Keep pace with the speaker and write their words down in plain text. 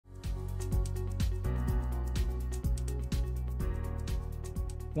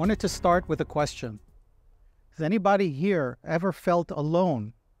Wanted to start with a question. Has anybody here ever felt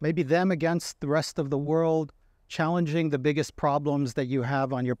alone? Maybe them against the rest of the world, challenging the biggest problems that you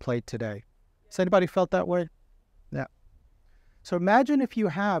have on your plate today. Has anybody felt that way? Yeah. So imagine if you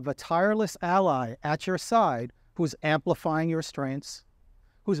have a tireless ally at your side who's amplifying your strengths,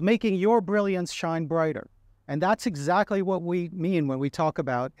 who's making your brilliance shine brighter. And that's exactly what we mean when we talk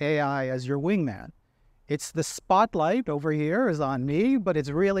about AI as your wingman. It's the spotlight over here is on me, but it's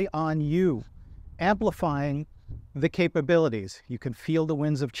really on you, amplifying the capabilities. You can feel the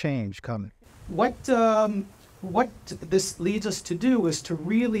winds of change coming. What this leads us to do is to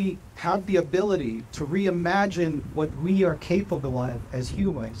really have the ability to reimagine what we are capable of as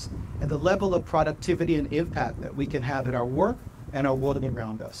humans and the level of productivity and impact that we can have in our work and our world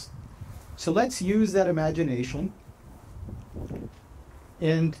around us. So let's use that imagination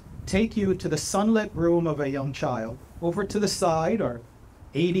and take you to the sunlit room of a young child. Over to the side are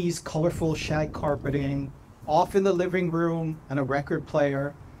 80s colorful shag carpeting. Off in the living room and a record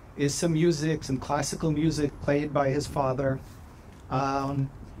player is some music, some classical music played by his father.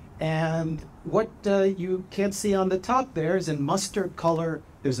 And what you can't see on the top there is in mustard color,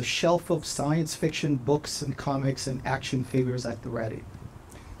 there's a shelf of science fiction books and comics and action figures at the ready.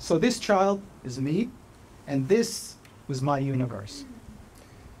 So this child is me, and this was my universe.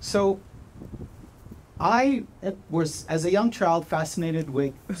 So I was, as a young child, fascinated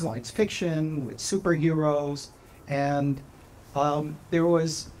with science fiction, with superheroes, and there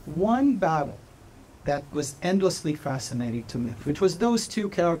was one battle that was endlessly fascinating to me, which was those two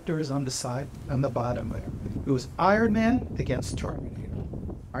characters on the side, on the bottom there. It was Iron Man against Terminator.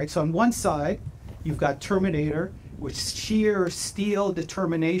 All right, so on one side, you've got Terminator with sheer steel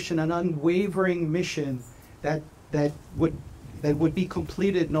determination and unwavering mission that would be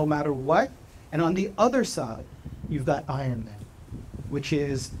completed no matter what. And on the other side, you've got Iron Man, which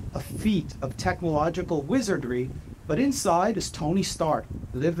is a feat of technological wizardry, but inside is Tony Stark,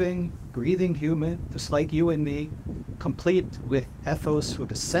 living, breathing human, just like you and me, complete with ethos,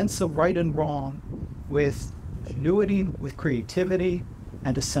 with a sense of right and wrong, with ingenuity, with creativity,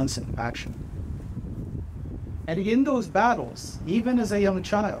 and a sense of action. And in those battles, even as a young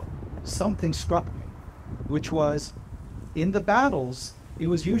child, something struck me, which was, in the battles, it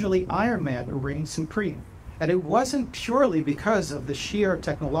was usually Iron Man who reigned supreme. And it wasn't purely because of the sheer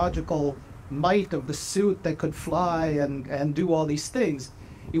technological might of the suit that could fly and do all these things.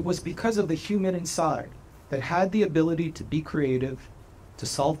 It was because of the human inside that had the ability to be creative, to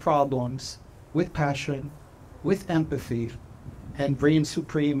solve problems with passion, with empathy, and reign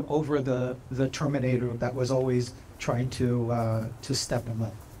supreme over the Terminator that was always trying to step him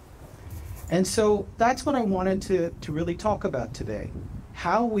up. And so that's what I wanted to really talk about today.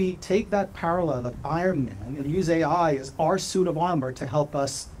 How we take that parallel of Iron Man and use AI as our suit of armor to help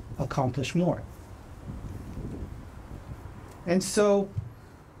us accomplish more. And so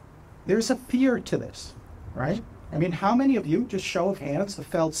there's a fear to this, right? I mean, how many of you, just show of hands, have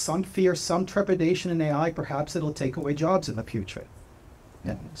felt some fear, some trepidation in AI, perhaps it'll take away jobs in the future?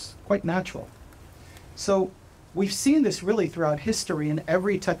 Yeah, it's quite natural. So we've seen this really throughout history in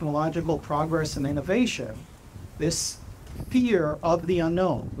every technological progress and innovation, this fear of the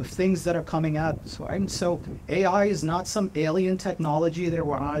unknown, with things that are coming at us, right? And so AI is not some alien technology that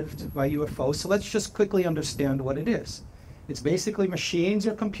arrived by UFO. So let's just quickly understand what it is. It's basically machines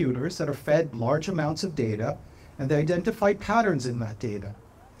or computers that are fed large amounts of data, and they identify patterns in that data.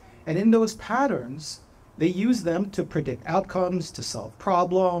 And in those patterns, they use them to predict outcomes, to solve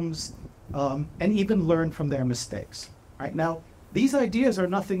problems, and even learn from their mistakes. Right now, these ideas are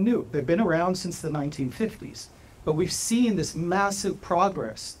nothing new. They've been around since the 1950s. But we've seen this massive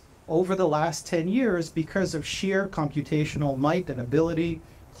progress over the last 10 years because of sheer computational might and ability,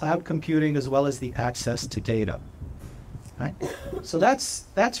 cloud computing, as well as the access to data. Right? So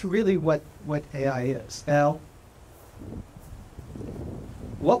that's really what AI is. Now,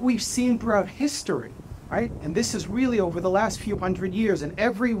 what we've seen throughout history, right? And this is really over the last few hundred years, in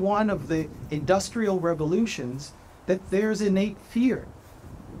every one of the industrial revolutions, that there's innate fear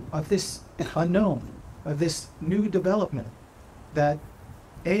of this unknown, of this new development, that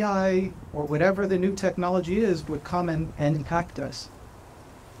AI or whatever the new technology is would come and impact us.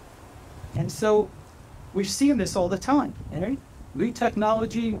 And so we've seen this all the time, right? New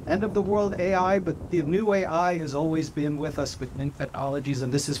technology, end of the world AI, but the new AI has always been with us with new technologies,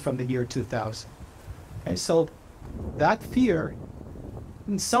 and this is from the year 2000. Okay, so that fear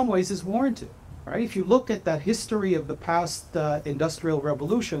in some ways is warranted, right? If you look at that history of the past industrial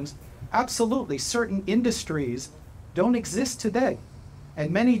revolutions, absolutely certain industries don't exist today,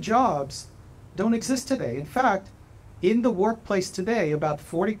 and many jobs don't exist today. In fact, In the workplace today, about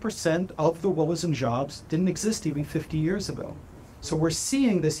 40% of the roles and jobs didn't exist even 50 years ago. So we're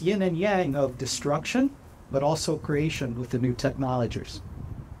seeing this yin and yang of destruction, but also creation with the new technologies.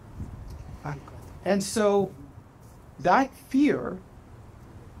 And so that fear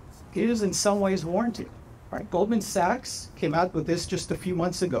is in some ways warranted. Right? Goldman Sachs came out with this just a few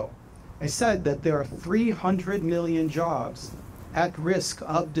months ago. They said that there are 300 million jobs at risk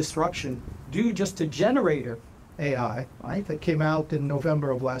of disruption due just to generative AI, right, that came out in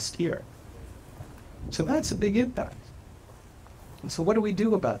November of last year. So that's a big impact. And so what do we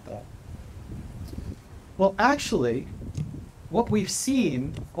do about that? Well, actually, what we've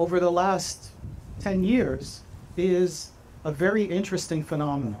seen over the last 10 years is a very interesting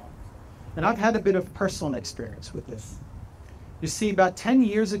phenomenon. And I've had a bit of personal experience with this. You see, about 10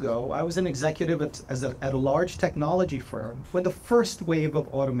 years ago, I was an executive at a large technology firm when the first wave of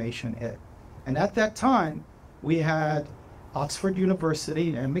automation hit. And at that time, we had Oxford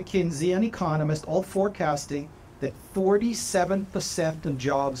University and McKinsey and economists all forecasting that 47% of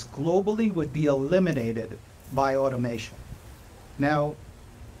jobs globally would be eliminated by automation. Now,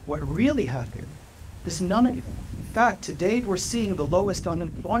 what really happened is none of it. In fact, to date, we're seeing the lowest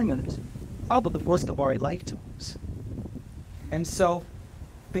unemployment of the most of our lifetimes. And so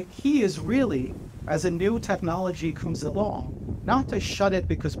the key is really, as a new technology comes along, not to shut it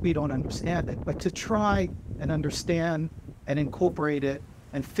because we don't understand it, but to try and understand and incorporate it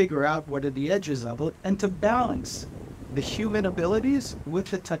and figure out what are the edges of it, and to balance the human abilities with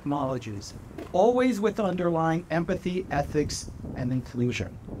the technologies, always with underlying empathy, ethics, and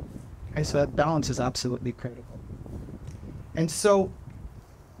inclusion. Okay, so that balance is absolutely critical. And so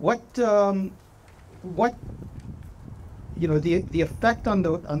what you know, the effect on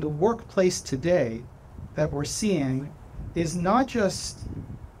the workplace today that we're seeing is not just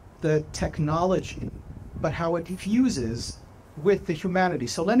the technology, but how it fuses with the humanity.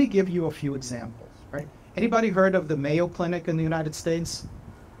 So let me give you a few examples, right? Anybody heard of the Mayo Clinic in the United States?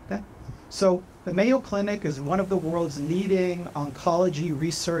 Okay. So the Mayo Clinic is one of the world's leading oncology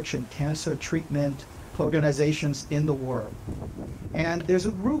research and cancer treatment organizations in the world. And there's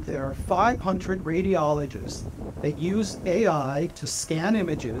a group there, 500 radiologists that use AI to scan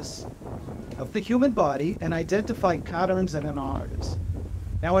images of the human body and identify patterns and anomalies.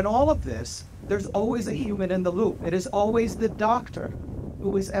 Now, in all of this, there's always a human in the loop. It is always the doctor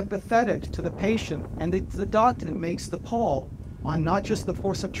who is empathetic to the patient, and it's the doctor that makes the call on not just the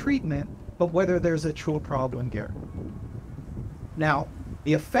course of treatment, but whether there's a true problem here. Now,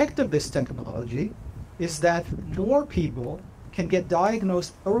 the effect of this technology is that more people can get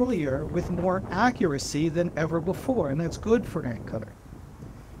diagnosed earlier with more accuracy than ever before, and that's good for mankind.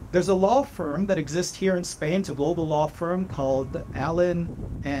 There's a law firm that exists here in Spain. It's a global law firm called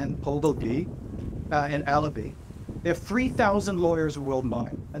Allen and Ogilvy and Alabi. They have 3,000 lawyers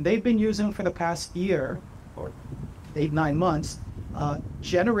worldwide, and they've been using for the past year, or 8-9 months,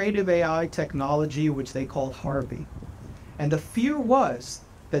 generative AI technology, which they call Harvey. And the fear was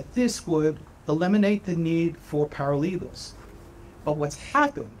that this would eliminate the need for paralegals. But what's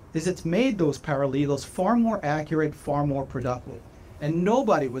happened is it's made those paralegals far more accurate, far more productive. And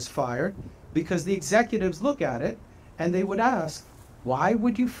nobody was fired because the executives look at it and they would ask, why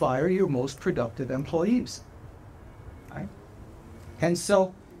would you fire your most productive employees? Right? And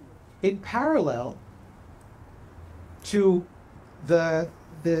so in parallel to the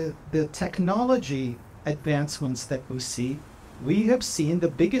technology advancements that we see, we have seen the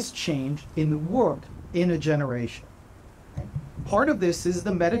biggest change in the world in a generation. Part of this is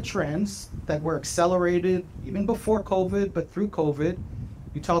the meta trends that were accelerated even before COVID, but through COVID.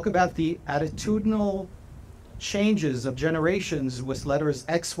 You talk about the attitudinal changes of generations with letters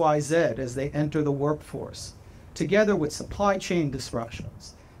X, Y, Z as they enter the workforce, together with supply chain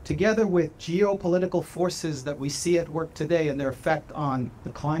disruptions, together with geopolitical forces that we see at work today and their effect on the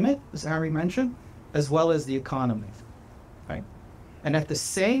climate, as Harry mentioned, as well as the economy. Right? And at the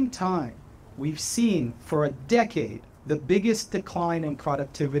same time, we've seen for a decade the biggest decline in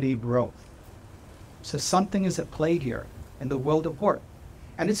productivity growth. So something is at play here in the world of work.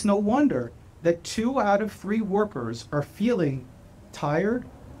 And it's no wonder that 2 out of 3 workers are feeling tired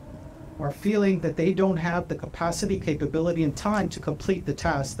or feeling that they don't have the capacity, capability, and time to complete the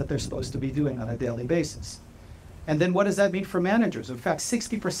tasks that they're supposed to be doing on a daily basis. And then what does that mean for managers? In fact,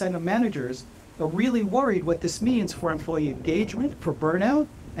 60% of managers are really worried what this means for employee engagement, for burnout,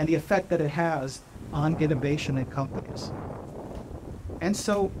 and the effect that it has on innovation in companies. And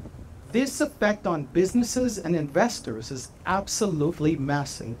so this effect on businesses and investors is absolutely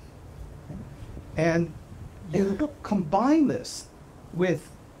massive. And you combine this with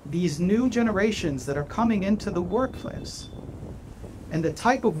these new generations that are coming into the workplace and the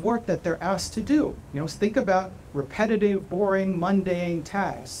type of work that they're asked to do. Think about repetitive, boring, mundane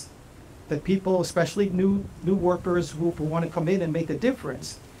tasks that people, especially new workers who want to come in and make a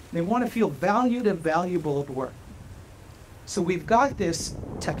difference, they want to feel valued and valuable at work. So we've got this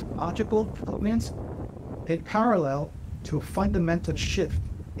technological development in parallel to a fundamental shift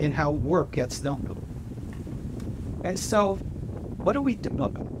in how work gets done. And so what do we do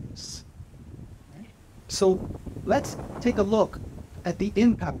about this? So let's take a look at the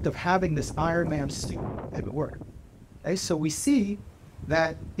impact of having this Iron Man suit at work. Okay, so we see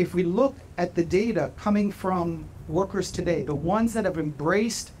that if we look at the data coming from workers today, the ones that have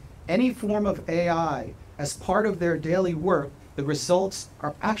embraced any form of AI as part of their daily work, the results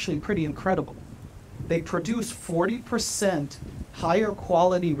are actually pretty incredible. They produce 40% higher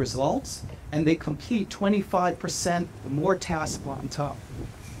quality results, and they complete 25% more tasks on top.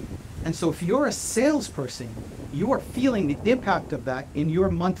 And so if you're a salesperson, you are feeling the impact of that in your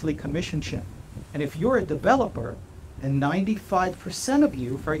monthly commission check. And if you're a developer, and 95% of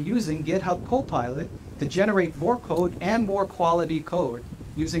you are using GitHub Copilot to generate more code and more quality code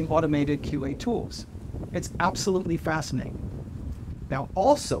using automated QA tools. It's absolutely fascinating. Now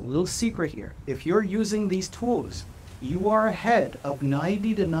also, a little secret here, if you're using these tools, you are ahead of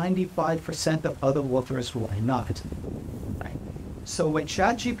 90 to 95% of other workers who are not. Right? So when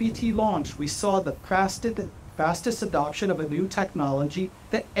ChatGPT launched, we saw the fastest adoption of a new technology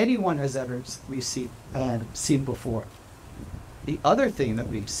that anyone has ever seen before. The other thing that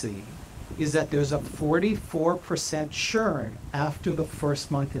we've seen is that there's a 44% churn after the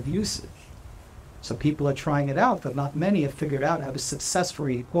first month of usage. So people are trying it out, but not many have figured out how to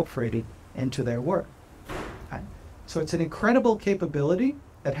successfully incorporate it into their work. Okay? So it's an incredible capability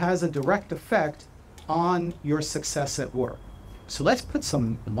that has a direct effect on your success at work. So let's put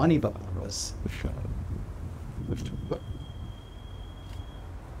some money behind this.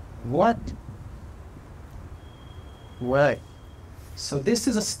 What? Right. So this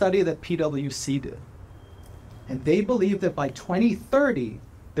is a study that PwC did. And they believe that by 2030,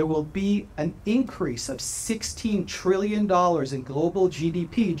 there will be an increase of $16 trillion in global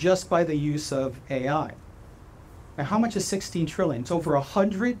GDP just by the use of AI. Now, how much is 16 trillion? It's over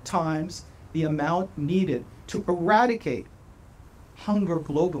 100 times the amount needed to eradicate hunger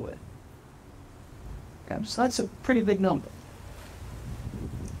globally. Okay, so that's a pretty big number.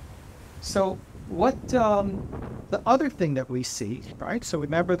 So what the other thing that we see, right? So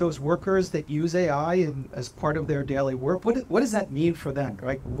remember those workers that use AI as part of their daily work. What does that mean for them,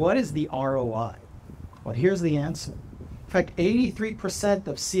 right? What is the ROI? Well, here's the answer. In fact, 83%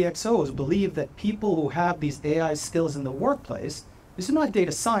 of CXOs believe that people who have these AI skills in the workplace, this is not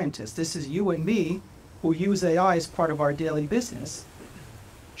data scientists, this is you and me who use AI as part of our daily business,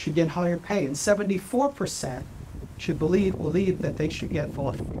 should get higher pay. And 74% should believe that they should get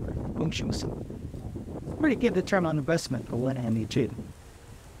functions. Pretty good return on investment for what any achieve.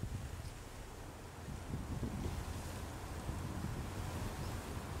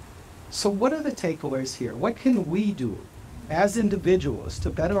 So what are the takeaways here? What can we do as individuals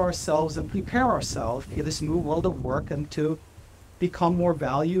to better ourselves and prepare ourselves for this new world of work and to become more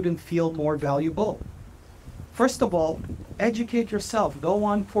valued and feel more valuable? First of all, educate yourself. Go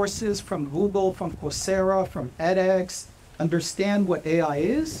on courses from Google, from Coursera, from edX. Understand what AI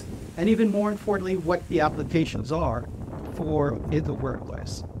is, and even more importantly, what the applications are in the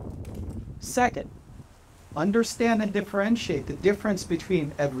workplace. Second, understand and differentiate the difference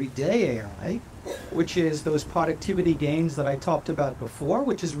between everyday AI, which is those productivity gains that I talked about before,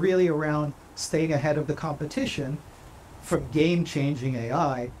 which is really around staying ahead of the competition, from game-changing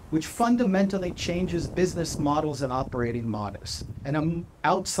AI, which fundamentally changes business models and operating models, and an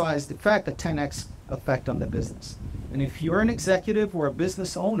outsized effect, a 10x effect on the business. And if you're an executive or a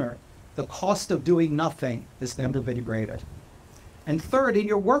business owner, the cost of doing nothing is never been greater. And third, in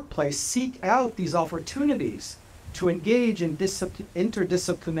your workplace, seek out these opportunities to engage in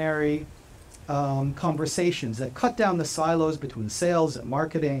interdisciplinary conversations that cut down the silos between sales and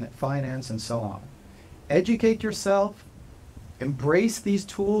marketing and finance and so on. Educate yourself, embrace these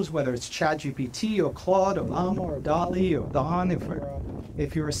tools, whether it's ChatGPT or Claude or Llama or DALL-E or Don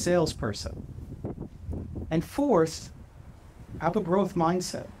if you're a salesperson. And fourth, have a growth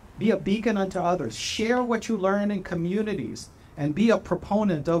mindset. Be a beacon unto others. Share what you learn in communities and be a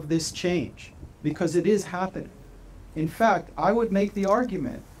proponent of this change because it is happening. In fact, I would make the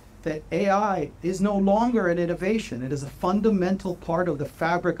argument that AI is no longer an innovation. It is a fundamental part of the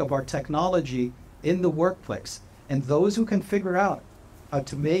fabric of our technology in the workplace. And those who can figure out how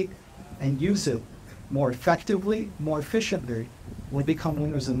to make and use it more effectively, more efficiently, will become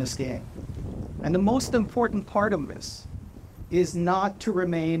winners in this game. And the most important part of this is not to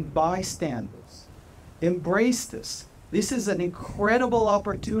remain bystanders. Embrace this. This is an incredible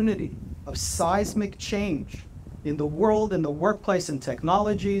opportunity of seismic change in the world, in the workplace, and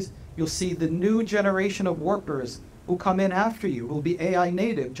technologies. You'll see the new generation of workers who come in after you will be AI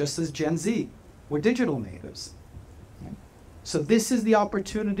native, just as Gen Z were digital natives. So this is the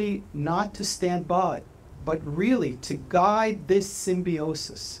opportunity not to stand by, but really to guide this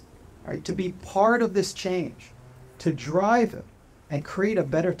symbiosis, right? To be part of this change, to drive it, and create a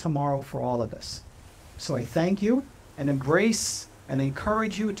better tomorrow for all of us. So I thank you and embrace and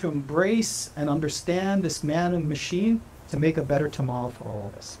encourage you to embrace and understand this man and machine to make a better tomorrow for all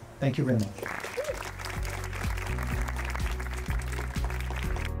of us. Thank you very much.